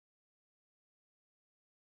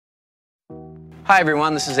Hi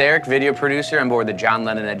everyone, this is Eric, video producer on board the John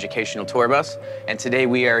Lennon Educational Tour Bus, and today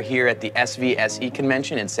we are here at the SVSE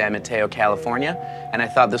convention in San Mateo, California, and I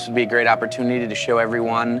thought this would be a great opportunity to show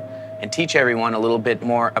everyone and teach everyone a little bit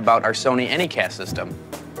more about our Sony Anycast system.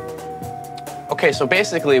 Okay, so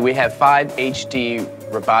basically we have 5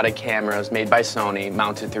 HD robotic cameras made by Sony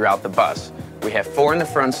mounted throughout the bus. We have 4 in the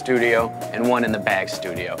front studio and 1 in the back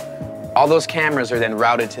studio. All those cameras are then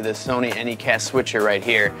routed to the Sony Anycast switcher right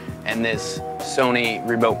here and this Sony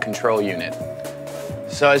remote control unit.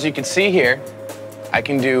 So as you can see here, I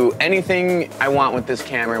can do anything I want with this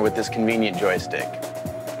camera with this convenient joystick.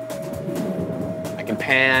 I can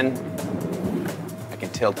pan, I can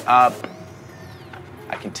tilt up,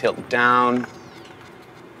 I can tilt down,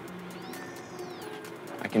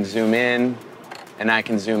 I can zoom in, and I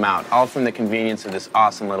can zoom out, all from the convenience of this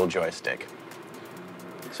awesome little joystick.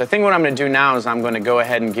 So I think what I'm going to do now is I'm going to go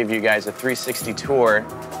ahead and give you guys a 360 tour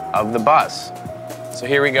of the bus. So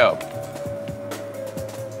here we go.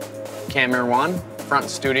 Camera 1, front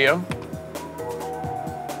studio.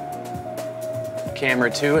 Camera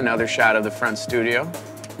 2, another shot of the front studio.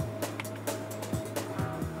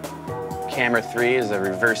 Camera 3 is a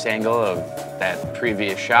reverse angle of that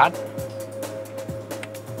previous shot.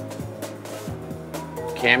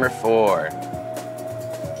 Camera 4.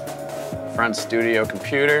 Front studio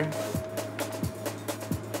computer,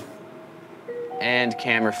 and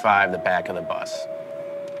camera 5, the back of the bus.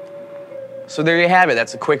 So there you have it.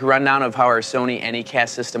 That's a quick rundown of how our Sony Anycast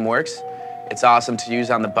system works. It's awesome to use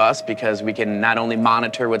on the bus because we can not only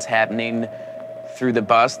monitor what's happening through the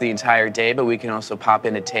bus the entire day, but we can also pop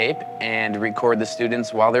in a tape and record the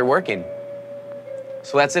students while they're working.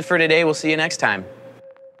 So that's it for today. We'll see you next time.